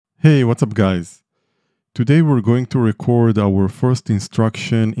Hey, what's up guys? Today we're going to record our first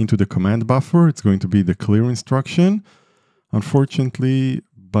instruction into the command buffer. It's going to be the clear instruction. Unfortunately,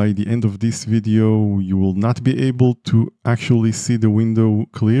 by the end of this video, you will not be able to actually see the window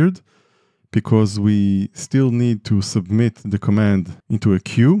cleared because we still need to submit the command into a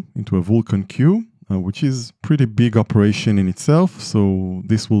queue, into a Vulkan queue, which is pretty big operation in itself. So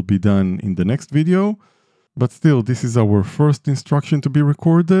this will be done in the next video. But still, this is our first instruction to be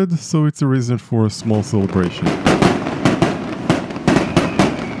recorded, so it's a reason for a small celebration.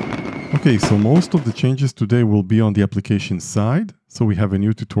 Okay, so most of the changes today will be on the application side. So we have a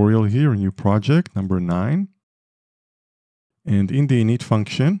new tutorial here, a new project, number 9. And in the init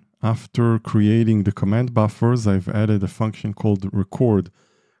function, after creating the command buffers, I've added a function called record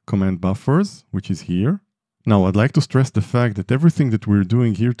command buffers, which is here. Now, I'd like to stress the fact that everything that we're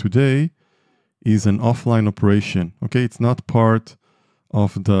doing here today is an offline operation. Okay, it's not part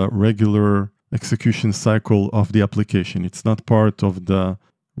of the regular execution cycle of the application. It's not part of the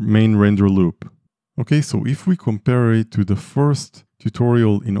main render loop. Okay, so if we compare it to the first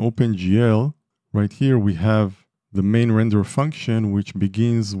tutorial in OpenGL, right here we have the main render function which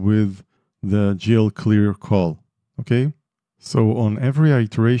begins with the GL clear call. Okay, so on every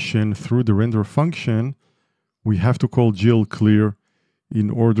iteration through the render function, we have to call GL clear in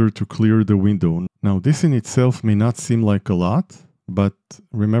order to clear the window. Now, this in itself may not seem like a lot, but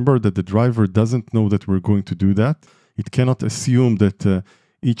remember that the driver doesn't know that we're going to do that. It cannot assume that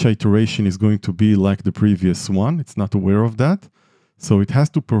each iteration is going to be like the previous one. It's not aware of that. So it has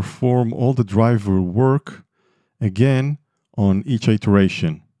to perform all the driver work again on each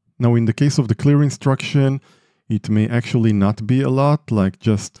iteration. Now, in the case of the clear instruction, it may actually not be a lot, like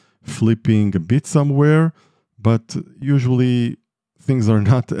just flipping a bit somewhere, but usually things are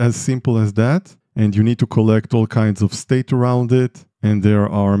not as simple as that, and you need to collect all kinds of state around it, and there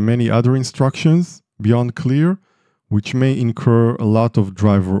are many other instructions beyond clear which may incur a lot of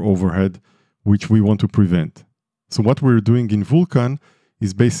driver overhead, which we want to prevent. So what we're doing in Vulkan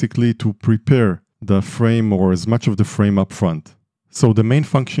is basically to prepare the frame or as much of the frame up front. So the main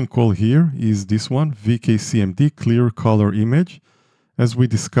function call here is this one, vkCmdClearColorImage. As we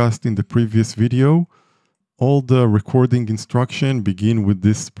discussed in the previous video, all the recording instruction begin with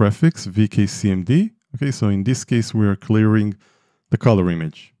this prefix vkCmd. Okay, so in this case, we are clearing the color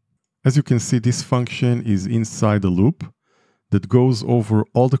image. As you can see, this function is inside a loop that goes over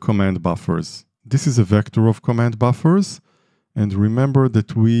all the command buffers. This is a vector of command buffers. And remember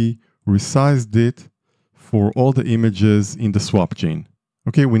that we resized it for all the images in the swap chain.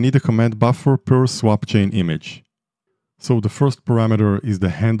 Okay, we need a command buffer per swap chain image. So the first parameter is the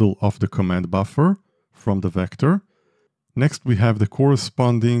handle of the command buffer from the vector. Next, we have the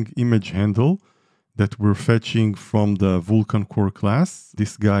corresponding image handle that we're fetching from the Vulkan core class.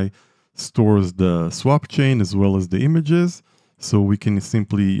 This guy stores the swap chain as well as the images, so we can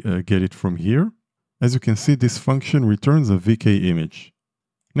simply get it from here. As you can see, this function returns a vk image.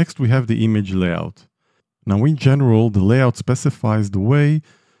 Next, we have the image layout. Now, in general, the layout specifies the way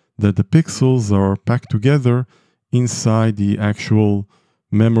that the pixels are packed together inside the actual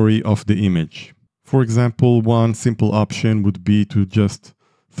memory of the image. For example, one simple option would be to just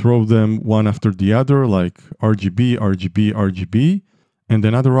throw them one after the other, like RGB, RGB, RGB. And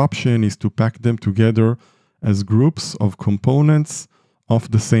another option is to pack them together as groups of components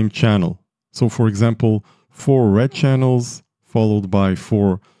of the same channel. So for example, 4 red channels followed by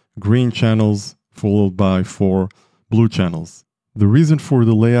 4 green channels followed by 4 blue channels. The reason for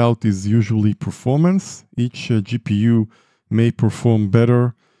the layout is usually performance. Each GPU may perform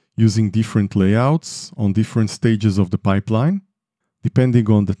better using different layouts on different stages of the pipeline, depending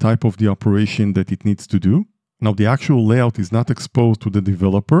on the type of the operation that it needs to do. Now, the actual layout is not exposed to the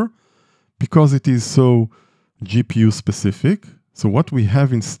developer because it is so GPU specific. So what we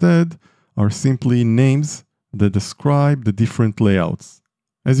have instead are simply names that describe the different layouts.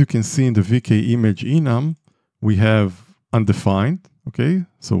 As you can see in the vk image enum, we have undefined, okay?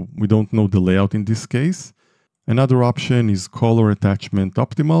 So we don't know the layout in this case. Another option is color attachment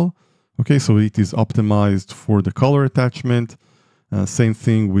optimal. Okay, so it is optimized for the color attachment. Same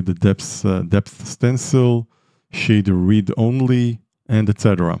thing with the depth stencil, shader read only, and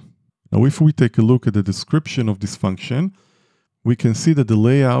etc. Now, if we take a look at the description of this function, we can see that the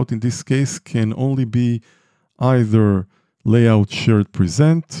layout in this case can only be either layout shared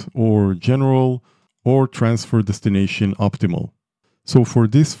present or general or transfer destination optimal. So for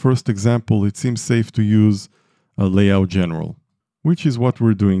this first example, it seems safe to use a layout general, which is what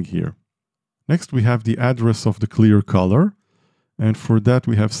we're doing here. Next, we have the address of the clear color. And for that,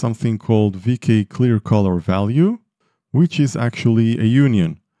 we have something called vkClearColorValue, which is actually a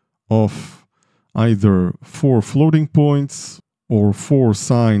union of either 4 floating points or 4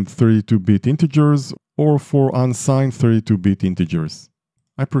 signed 32-bit integers or 4 unsigned 32-bit integers.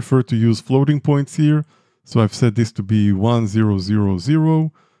 I prefer to use floating points here, so I've set this to be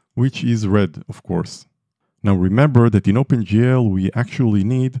 1000, which is red, of course. Now remember that in OpenGL we actually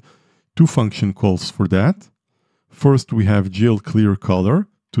need 2 function calls for that. First we have glClearColor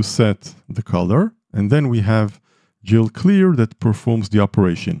to set the color, and then we have glClear that performs the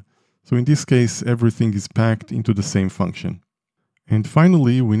operation. So in this case everything is packed into the same function. And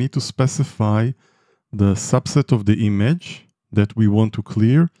finally we need to specify the subset of the image that we want to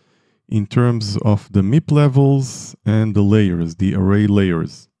clear in terms of the MIP levels and the layers, the array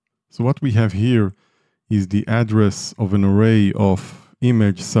layers. So what we have here is the address of an array of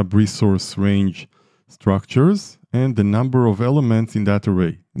image sub-resource range structures and the number of elements in that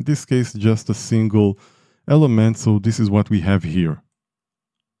array. In this case, just a single element, so this is what we have here.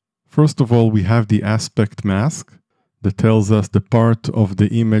 First of all, we have the aspect mask that tells us the part of the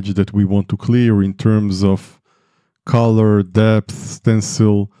image that we want to clear in terms of color, depth,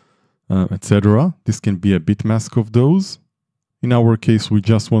 stencil, etc. This can be a bit mask of those. In our case, we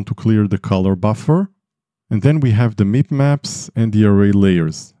just want to clear the color buffer. And then we have the MIP maps and the array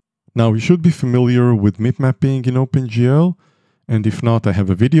layers. Now, you should be familiar with MIP mapping in OpenGL, and if not, I have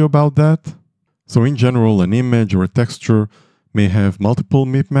a video about that. So in general, an image or a texture may have multiple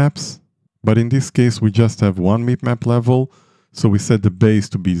MIP maps, but in this case, we just have one MIP map level, so we set the base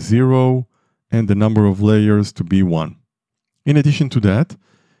to be 0 and the number of layers to be 1. In addition to that,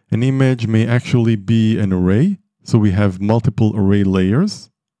 an image may actually be an array, so we have multiple array layers.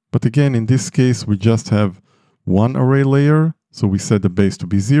 But again, in this case, we just have one array layer, so we set the base to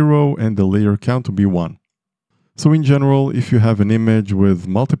be 0 and the layer count to be 1. So in general, if you have an image with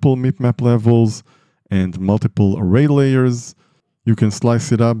multiple MIP map levels and multiple array layers, you can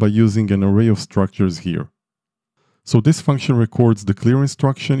slice it up by using an array of structures here. So this function records the clear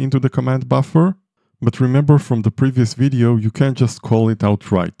instruction into the command buffer, but remember from the previous video, you can't just call it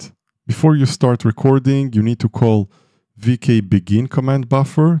outright. Before you start recording, you need to call vkBegin command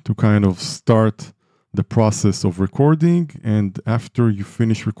buffer to kind of start the process of recording, and after you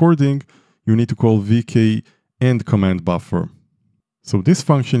finish recording, you need to call vkEnd command buffer. So this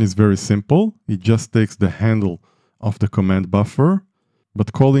function is very simple. It just takes the handle of the command buffer,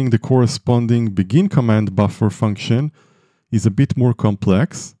 but calling the corresponding begin command buffer function is a bit more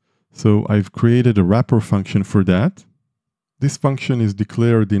complex. So I've created a wrapper function for that. This function is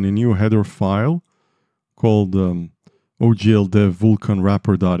declared in a new header file called OGLDev Vulkan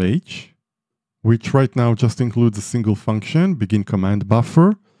wrapper.h, which right now just includes a single function, begin command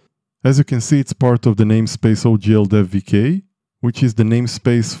buffer. As you can see, it's part of the namespace OGLDevVK, which is the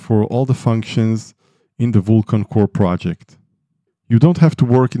namespace for all the functions in the Vulkan core project. You don't have to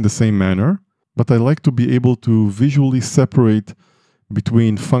work in the same manner, but I like to be able to visually separate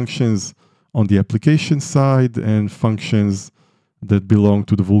between functions on the application side and functions that belong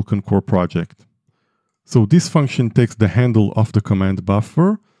to the Vulkan core project. So this function takes the handle of the command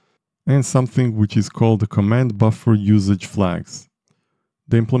buffer and something which is called the command buffer usage flags.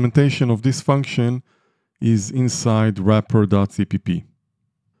 The implementation of this function is inside wrapper.cpp.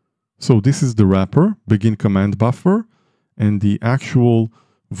 So this is the wrapper, begin command buffer, and the actual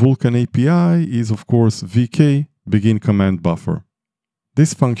Vulkan API is of course vk begin command buffer.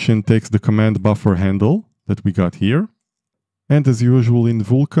 This function takes the command buffer handle that we got here, and as usual in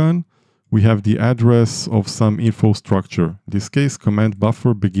Vulkan, we have the address of some info structure, in this case command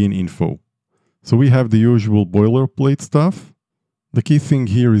buffer begin info. So we have the usual boilerplate stuff. The key thing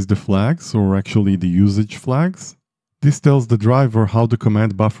here is the flags, or actually the usage flags. This tells the driver how the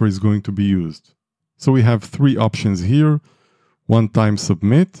command buffer is going to be used. So we have 3 options here. One-time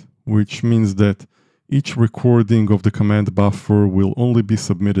submit, which means that each recording of the command buffer will only be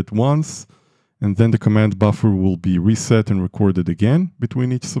submitted once, and then the command buffer will be reset and recorded again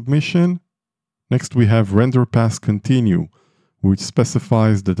between each submission. Next we have render pass continue, which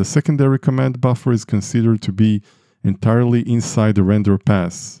specifies that the secondary command buffer is considered to be entirely inside the render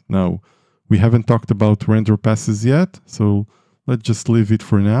pass. Now, we haven't talked about render passes yet, so let's just leave it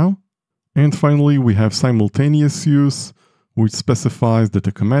for now. And finally, we have simultaneous use, which specifies that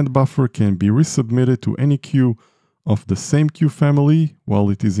the command buffer can be resubmitted to any queue of the same queue family while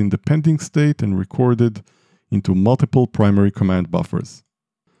it is in the pending state and recorded into multiple primary command buffers.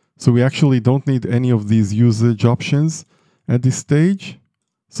 So we actually don't need any of these usage options at this stage.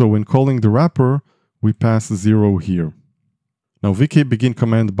 So when calling the wrapper, we pass 0 here. Now vkBegin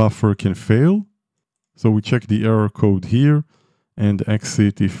command buffer can fail, so we check the error code here and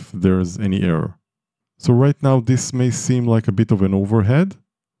exit if there's any error. So right now this may seem like a bit of an overhead,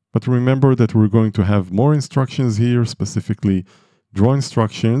 But remember that we're going to have more instructions here, specifically draw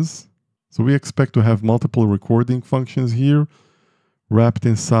instructions. So we expect to have multiple recording functions here wrapped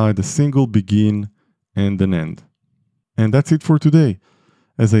inside a single begin and an end. And that's it for today.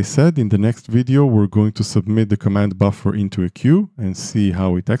 As I said, in the next video, we're going to submit the command buffer into a queue and see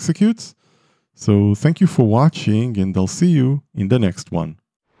how it executes. So thank you for watching, and I'll see you in the next one.